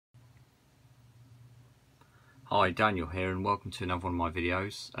Hi, Daniel here, and welcome to another one of my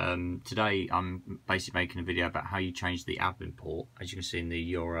videos. Today I'm basically making a video about how you change the admin port. As you can see in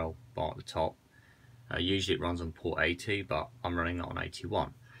the URL bar at the top, usually it runs on port 80, but I'm running it on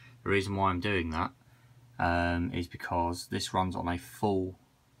 81. The reason why I'm doing that is because this runs on a full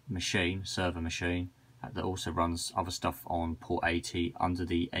machine, server machine, that also runs other stuff on port 80 under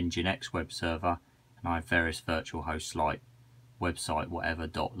the Nginx web server, and I have various virtual hosts like website whatever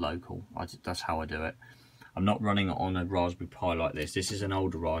 .local. That's how I do it. I'm not running it on a Raspberry Pi like this. This is an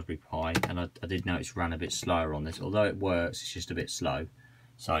older Raspberry Pi, and I did notice it ran a bit slower on this. Although it works, it's just a bit slow.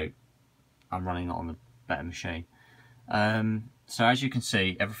 So I'm running it on a better machine. So as you can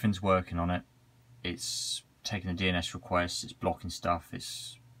see, everything's working on it. It's taking the DNS requests, it's blocking stuff,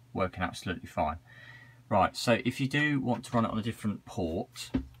 it's working absolutely fine. Right, so if you do want to run it on a different port,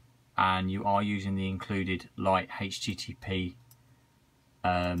 and you are using the included light HTTP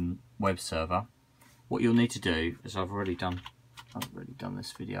web server, what you'll need to do, as I've already done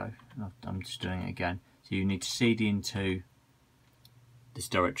this video, and I'm just doing it again. So you need to cd into this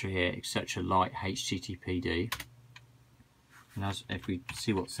directory here, etc. light HTTPD, and if we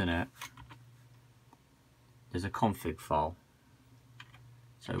see what's in it, there's a config file.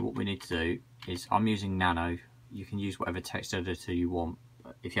 So what we need to do is, I'm using Nano. You can use whatever text editor you want.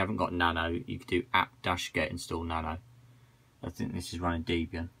 If you haven't got Nano, you can do apt-get install Nano. I think this is running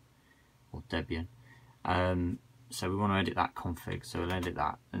Debian or Debian. So we want to edit that config, so we'll edit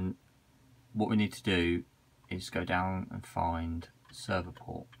that. And what we need to do is go down and find server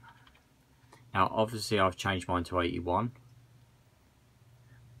port. Now obviously I've changed mine to 81.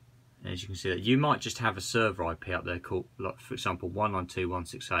 And as you can see, that you might just have a server IP up there called, like, for example,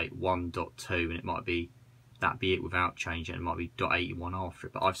 192.168.1.2, and it might be that be it without changing. It might be .81 after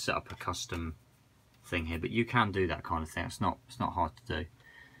it, but I've set up a custom thing here. But you can do that kind of thing. It's not hard to do.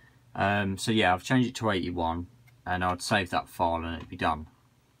 So yeah, I've changed it to 81, and I'd save that file and it'd be done.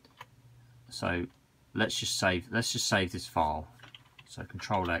 So let's just save this file. So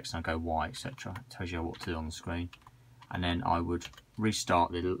Control X and I go Y, etc. It tells you what to do on the screen, and then I would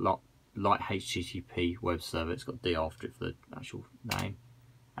restart the light HTTP web server. It's got D after it for the actual name,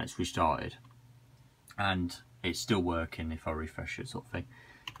 and it's restarted, and it's still working if I refresh it, sort of thing.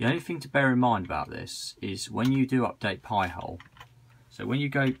 The only thing to bear in mind about this is when you do update Pi-hole, so when you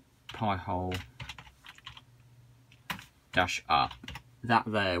go Pi-hole -up, that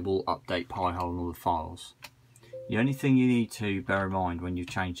there will update Pi-hole and all the files. The only thing you need to bear in mind when you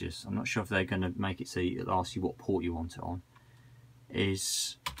change this, I'm not sure if they're going to make it so it'll ask you what port you want it on,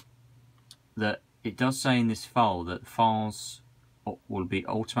 is that it does say in this file that files will be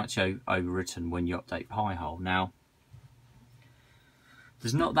automatically overwritten when you update Pi-hole. Now,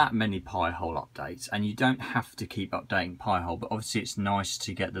 there's not that many Pi-hole updates, and you don't have to keep updating Pi-hole, but obviously it's nice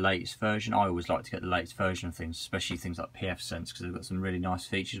to get the latest version. I always like to get the latest version of things, especially things like pfSense, because they've got some really nice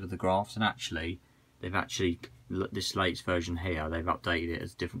features with the graphs, and this latest version here, they've updated it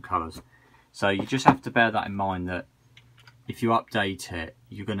as different colours. So you just have to bear that in mind, that if you update it,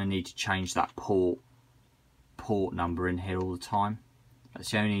 you're going to need to change that port number in here all the time.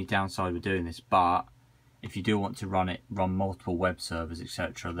 That's the only downside with doing this, but if you do want to run multiple web servers,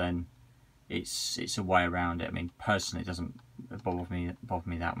 etc., then it's a way around it. I mean, personally, it doesn't bother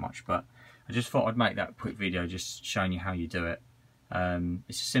me that much, but I just thought I'd make that quick video just showing you how you do it.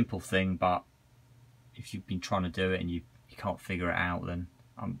 It's a simple thing, but if you've been trying to do it and you can't figure it out, then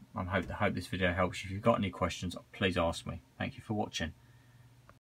I hope this video helps you. If you've got any questions, please ask me. Thank you for watching.